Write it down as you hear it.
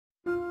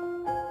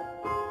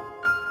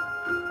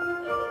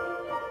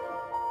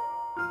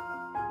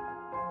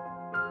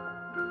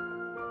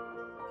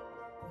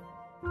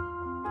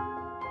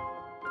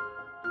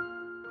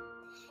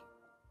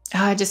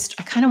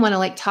I kind of want to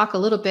like talk a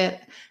little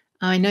bit.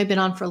 I know I've been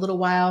on for a little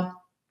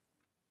while,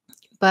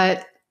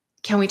 but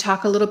can we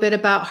talk a little bit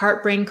about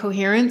heart-brain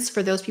coherence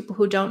for those people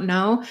who don't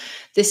know?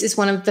 This is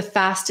one of the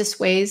fastest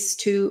ways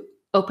to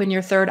open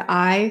your third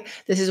eye.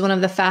 This is one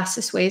of the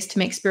fastest ways to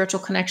make spiritual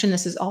connection.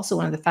 This is also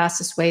one of the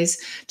fastest ways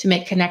to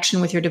make connection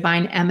with your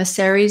divine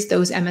emissaries,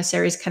 those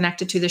emissaries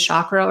connected to the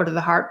chakra or to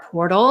the heart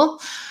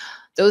portal,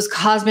 those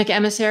cosmic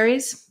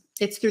emissaries.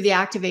 It's through the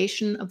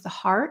activation of the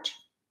heart.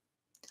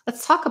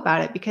 Let's talk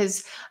about it,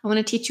 because I want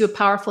to teach you a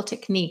powerful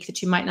technique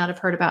that you might not have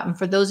heard about. And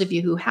for those of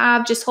you who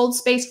have, just hold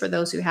space for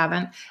those who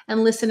haven't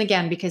and listen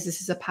again, because this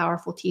is a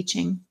powerful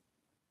teaching.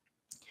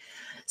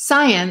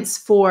 Science,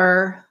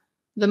 for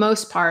the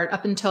most part,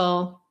 up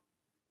until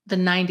the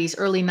 90s,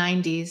 early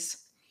 90s,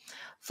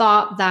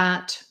 thought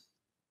that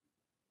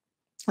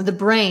the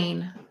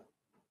brain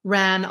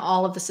ran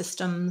all of the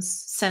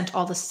systems, sent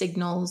all the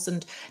signals,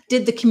 and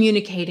did the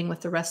communicating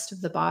with the rest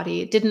of the body.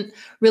 It didn't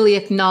really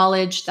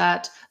acknowledge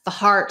that the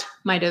heart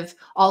might have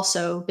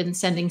also been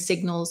sending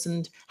signals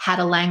and had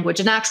a language,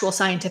 an actual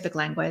scientific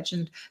language,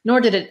 and nor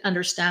did it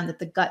understand that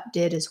the gut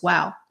did as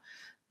well.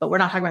 But we're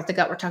not talking about the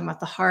gut, we're talking about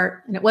the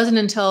heart. And it wasn't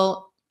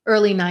until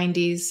early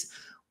 90s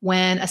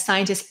when a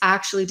scientist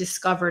actually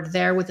discovered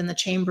there within the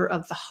chamber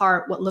of the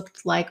heart what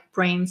looked like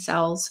brain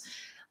cells,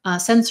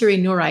 sensory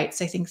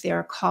neurites, I think they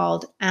are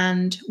called.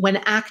 And when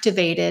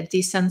activated,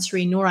 these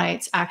sensory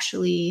neurites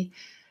actually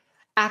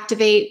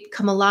activate,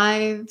 come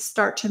alive,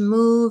 start to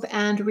move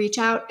and reach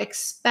out,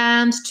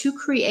 expand to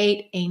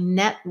create a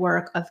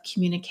network of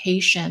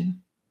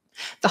communication.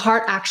 The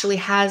heart actually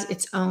has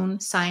its own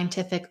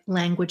scientific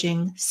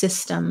languaging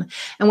system.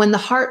 And when the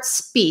heart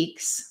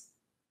speaks,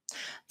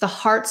 the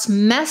heart's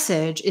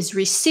message is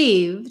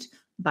received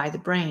by the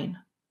brain.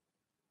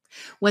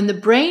 When the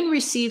brain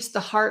receives the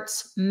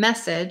heart's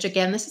message,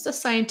 again, this is a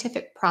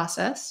scientific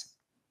process,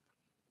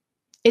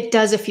 it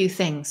does a few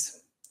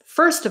things.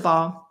 First of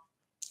all,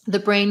 the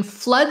brain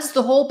floods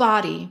the whole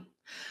body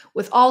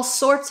with all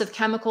sorts of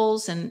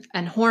chemicals and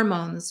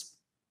hormones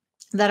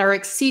that are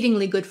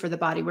exceedingly good for the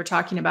body. We're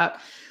talking about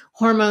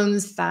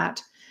hormones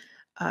that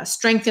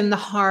strengthen the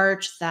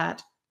heart,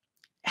 that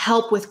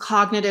help with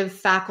cognitive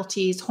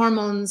faculties,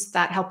 hormones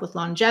that help with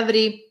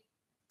longevity,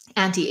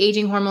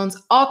 anti-aging hormones,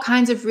 all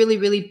kinds of really,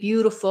 really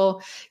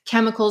beautiful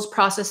chemicals,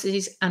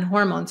 processes, and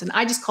hormones. And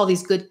I just call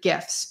these good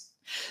gifts.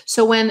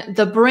 So when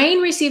the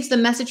brain receives the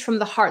message from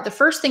the heart, the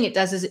first thing it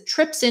does is it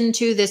trips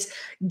into this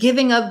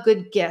giving of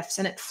good gifts,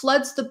 and it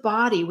floods the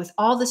body with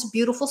all this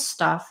beautiful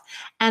stuff.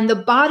 And the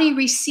body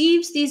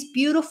receives these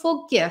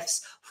beautiful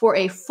gifts for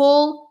a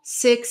full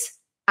 6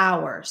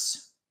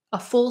 hours, a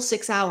full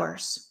 6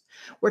 hours.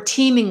 We're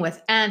teeming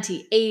with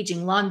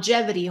anti-aging,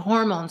 longevity,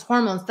 hormones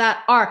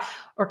that are,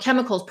 or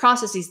chemicals,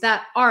 processes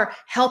that are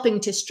helping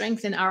to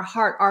strengthen our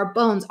heart, our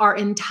bones, our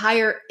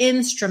entire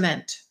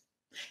instrument,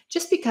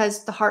 just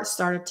because the heart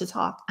started to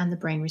talk and the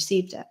brain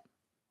received it.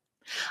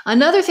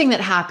 Another thing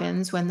that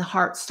happens when the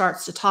heart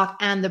starts to talk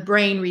and the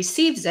brain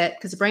receives it,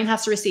 because the brain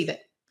has to receive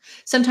it.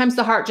 Sometimes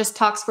the heart just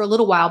talks for a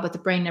little while, but the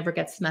brain never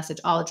gets the message.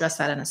 I'll address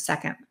that in a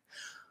second.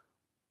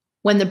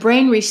 When the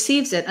brain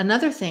receives it,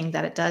 another thing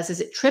that it does is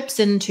it trips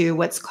into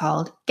what's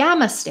called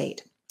gamma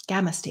state.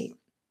 Gamma state.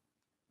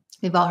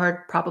 We've all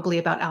heard probably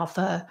about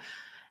alpha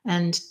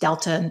and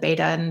delta and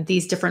beta and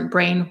these different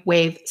brain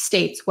wave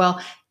states. Well,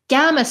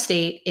 gamma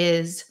state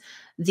is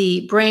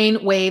the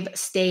brain wave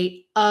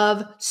state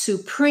of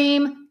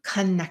supreme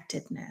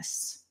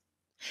connectedness.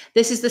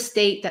 This is the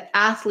state that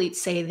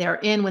athletes say they're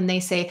in when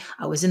they say,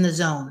 I was in the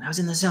zone,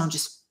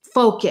 just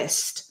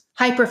focused,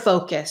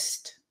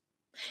 hyper-focused,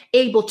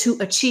 able to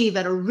achieve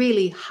at a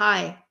really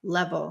high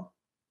level.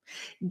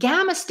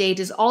 Gamma state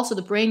is also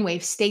the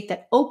brainwave state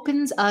that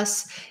opens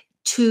us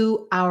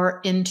to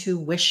our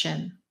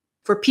intuition.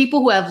 For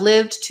people who have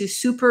lived to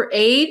super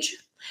age,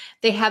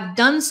 they have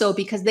done so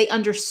because they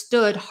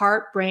understood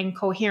heart-brain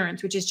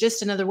coherence, which is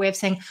just another way of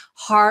saying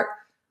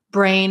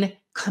heart-brain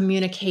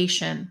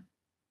communication.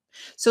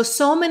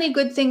 So many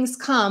good things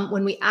come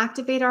when we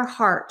activate our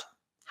heart.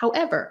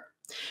 However,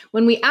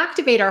 when we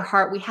activate our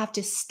heart, we have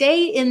to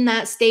stay in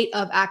that state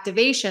of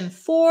activation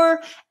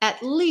for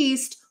at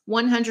least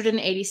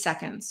 180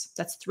 seconds.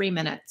 That's 3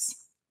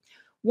 minutes.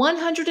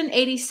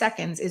 180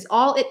 seconds is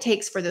all it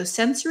takes for those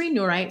sensory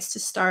neurites to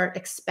start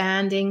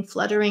expanding,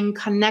 fluttering,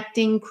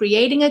 connecting,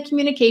 creating a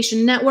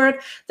communication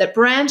network that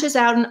branches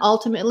out and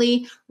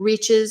ultimately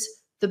reaches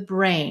the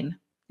brain.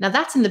 Now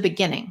that's in the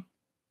beginning.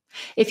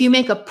 If you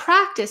make a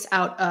practice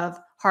out of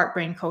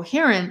heart-brain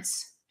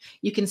coherence,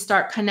 you can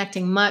start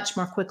connecting much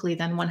more quickly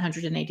than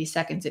 180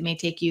 seconds. It may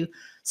take you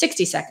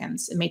 60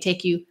 seconds. It may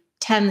take you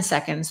 10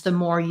 seconds the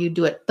more you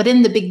do it. But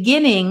in the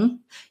beginning,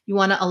 you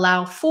want to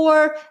allow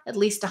for at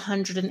least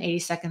 180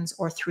 seconds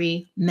or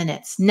 3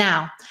 minutes.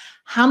 Now,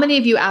 how many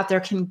of you out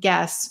there can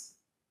guess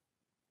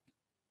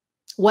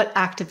what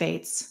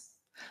activates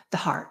the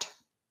heart?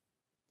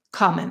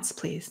 Comments,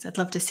 please. I'd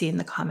love to see in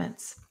the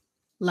comments.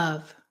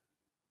 Love.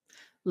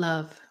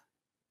 Love.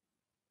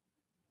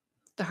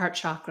 The heart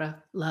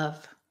chakra.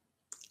 Love.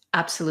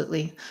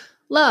 Absolutely.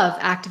 Love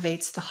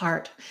activates the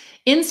heart.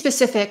 In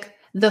specific,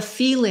 the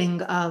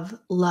feeling of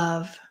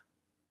love.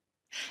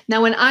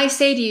 Now, when I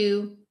say to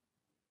you,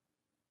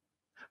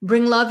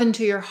 bring love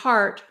into your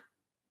heart,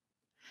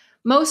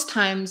 most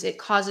times it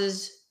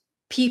causes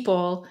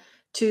people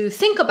to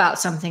think about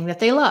something that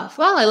they love.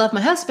 Well, I love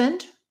my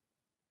husband.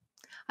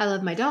 I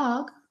love my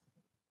dog.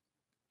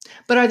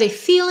 But are they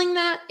feeling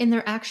that in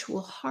their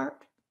actual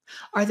heart?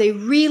 Are they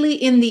really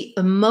in the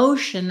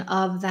emotion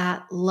of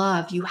that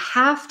love? You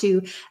have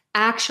to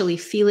actually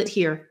feel it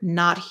here,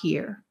 not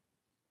here.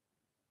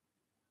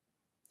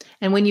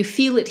 And when you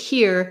feel it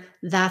here,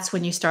 that's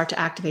when you start to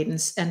activate.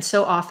 And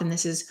so often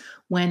this is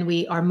when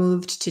we are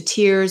moved to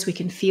tears. We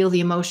can feel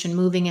the emotion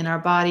moving in our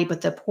body, but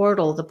the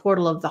portal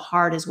of the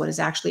heart is what is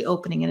actually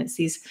opening. And it's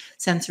these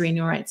sensory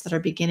neurites that are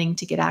beginning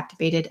to get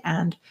activated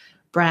and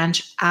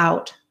branch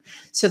out.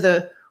 So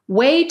the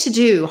way to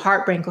do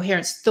heart brain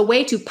coherence, the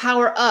way to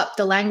power up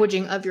the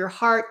languaging of your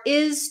heart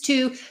is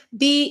to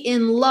be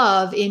in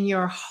love in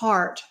your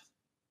heart.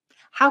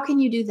 How can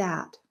you do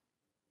that?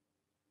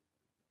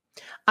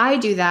 I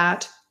do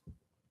that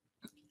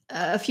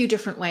a few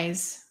different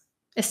ways.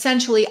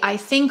 Essentially, I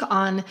think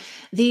on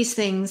these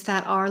things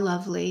that are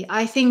lovely.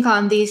 I think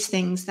on these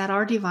things that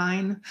are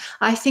divine.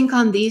 I think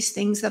on these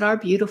things that are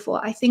beautiful.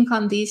 I think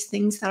on these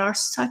things that are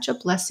such a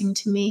blessing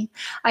to me.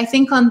 I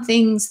think on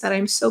things that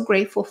I'm so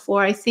grateful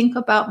for. I think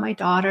about my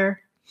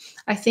daughter.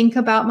 I think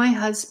about my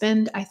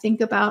husband. I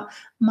think about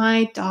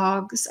my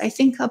dogs. I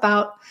think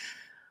about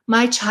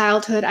my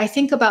childhood. I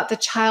think about the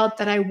child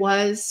that I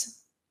was,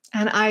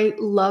 and I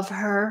love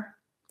her.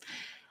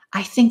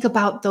 I think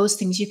about those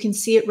things. You can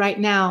see it right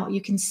now.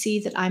 You can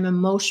see that I'm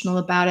emotional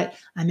about it.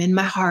 I'm in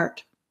my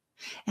heart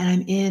and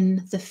I'm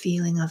in the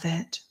feeling of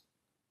it.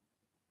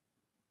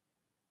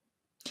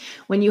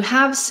 When you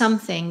have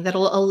something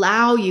that'll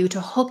allow you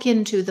to hook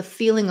into the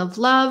feeling of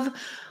love,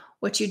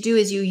 what you do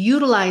is you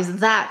utilize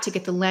that to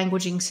get the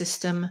languaging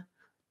system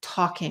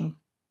talking.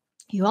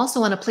 You also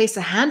want to place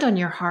a hand on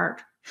your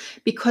heart,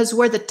 because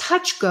where the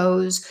touch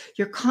goes,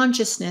 your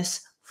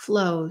consciousness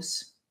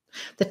flows.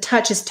 The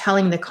touch is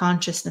telling the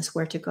consciousness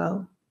where to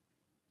go.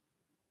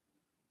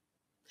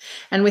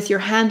 And with your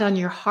hand on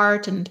your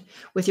heart and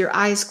with your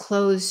eyes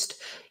closed,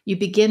 you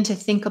begin to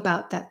think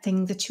about that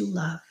thing that you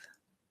love,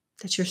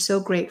 that you're so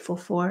grateful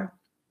for.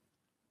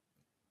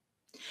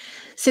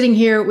 Sitting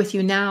here with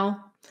you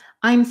now,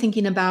 I'm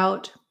thinking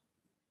about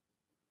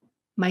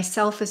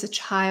myself as a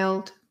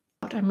child.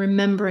 I'm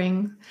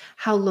remembering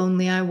how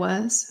lonely I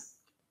was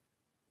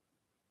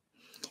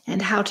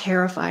and how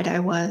terrified I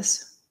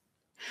was.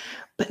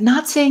 But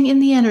not saying in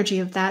the energy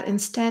of that.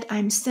 Instead,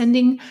 I'm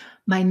sending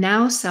my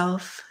now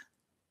self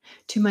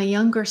to my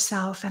younger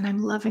self, and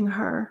I'm loving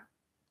her.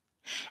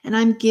 And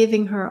I'm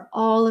giving her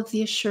all of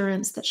the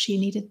assurance that she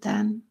needed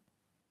then.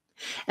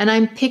 And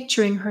I'm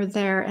picturing her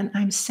there, and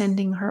I'm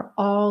sending her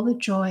all the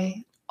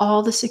joy,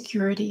 all the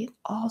security,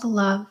 all the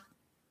love.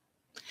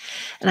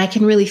 And I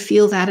can really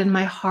feel that in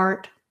my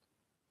heart.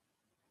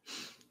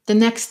 The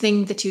next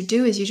thing that you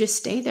do is you just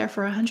stay there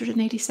for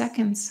 180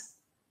 seconds.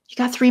 You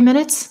got 3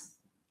 minutes?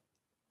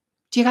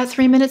 Do you got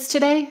 3 minutes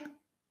today?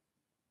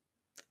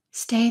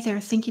 Stay there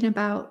thinking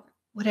about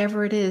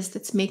whatever it is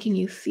that's making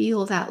you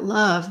feel that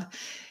love.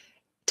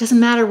 It doesn't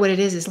matter what it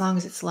is as long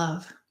as it's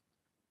love.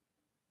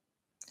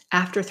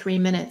 After 3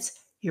 minutes,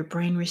 your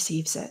brain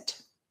receives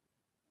it.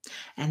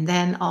 And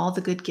then all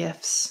the good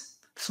gifts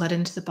flood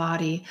into the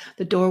body.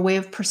 The doorway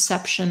of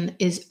perception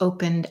is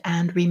opened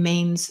and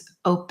remains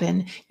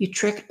open. You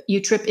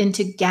trip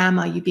into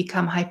gamma. You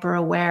become hyper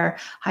aware,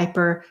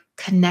 hyper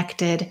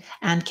connected,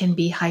 and can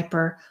be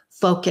hyper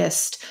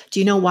focused. Do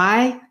you know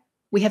why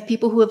we have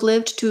people who have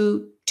lived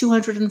to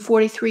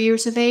 243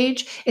 years of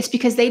age? It's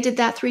because they did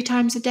that 3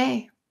 times a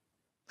day.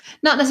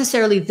 Not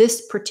necessarily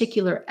this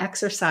particular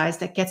exercise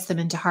that gets them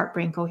into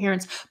heart-brain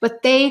coherence,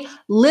 but they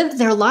lived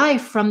their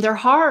life from their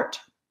heart.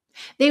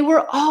 They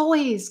were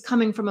always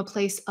coming from a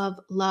place of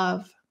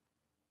love.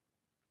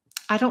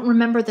 I don't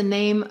remember the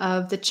name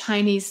of the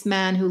Chinese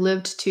man who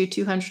lived to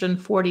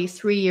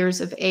 243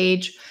 years of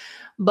age,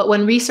 but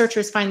when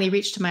researchers finally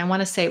reached him, I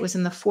want to say it was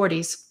in the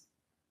 40s,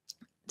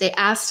 they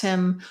asked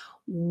him,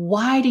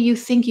 "Why do you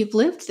think you've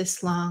lived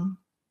this long?"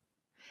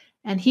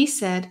 And he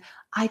said,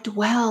 "I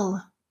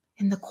dwell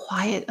in the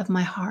quiet of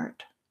my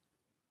heart.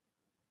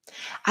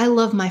 I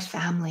love my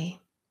family.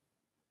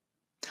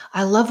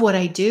 I love what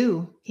I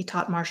do." He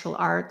taught martial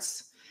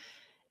arts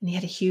and he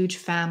had a huge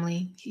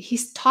family.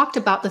 He's talked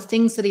about the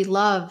things that he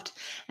loved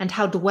and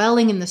how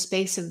dwelling in the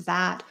space of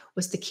that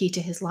was the key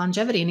to his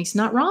longevity. And he's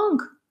not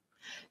wrong,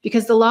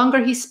 because the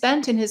longer he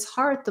spent in his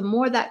heart, the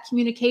more that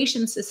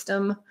communication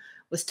system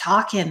was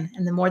talking,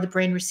 and the more the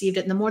brain received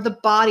it, and the more the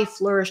body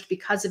flourished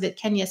because of it.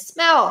 Can you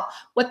smell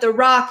what the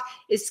rock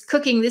is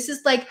cooking? This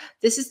is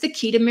the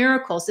key to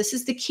miracles. This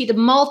is the key to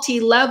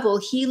multi-level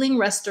healing,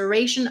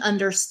 restoration,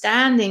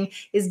 understanding,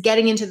 is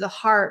getting into the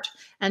heart.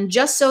 And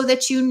just so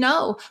that you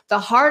know, the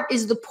heart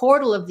is the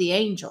portal of the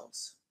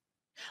angels.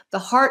 The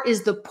heart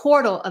is the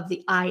portal of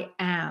the I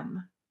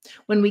am.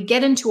 When we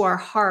get into our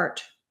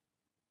heart,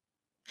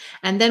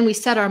 And then we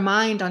set our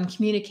mind on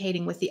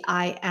communicating with the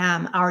I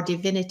am, our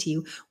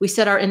divinity. We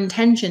set our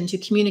intention to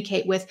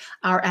communicate with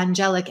our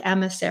angelic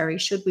emissary,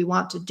 should we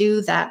want to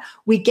do that.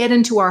 We get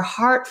into our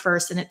heart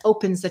first, and it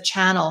opens the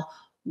channel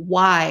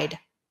wide,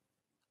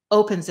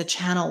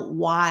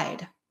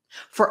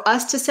 for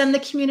us to send the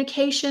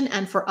communication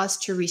and for us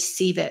to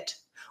receive it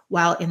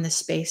while in the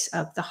space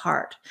of the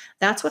heart.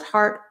 That's what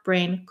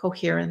heart-brain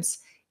coherence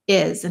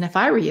is. And if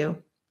I were you,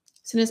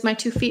 as soon as my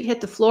 2 feet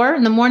hit the floor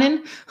in the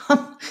morning,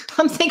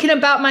 I'm thinking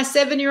about my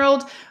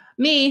 7-year-old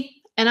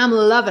me, and I'm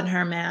loving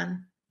her,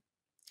 man.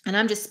 And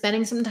I'm just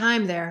spending some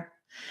time there.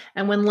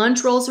 And when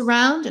lunch rolls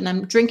around and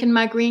I'm drinking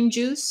my green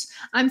juice,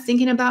 I'm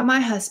thinking about my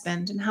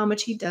husband and how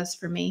much he does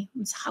for me.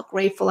 And how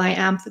grateful I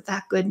am for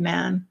that good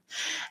man.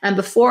 And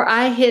before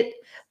I hit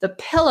the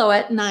pillow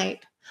at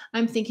night,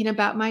 I'm thinking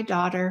about my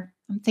daughter.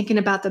 I'm thinking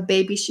about the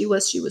baby she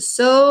was. She was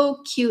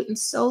so cute and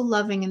so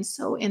loving and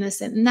so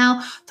innocent. And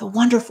now the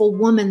wonderful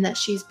woman that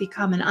she's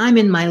become. And I'm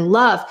in my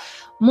love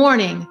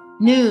morning,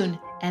 noon,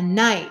 and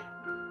night.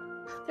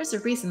 There's a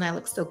reason I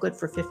look so good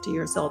for 50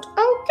 years old.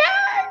 Okay.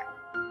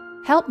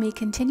 Help me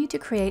continue to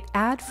create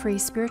ad-free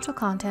spiritual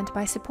content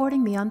by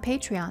supporting me on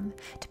Patreon.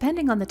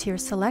 Depending on the tier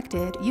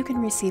selected, you can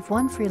receive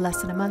 1 free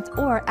lesson a month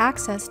or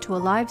access to a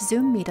live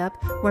Zoom meetup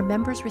where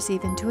members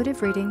receive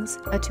intuitive readings,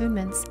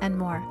 attunements, and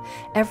more.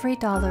 Every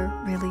dollar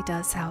really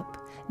does help.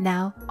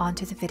 Now, on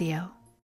to the video.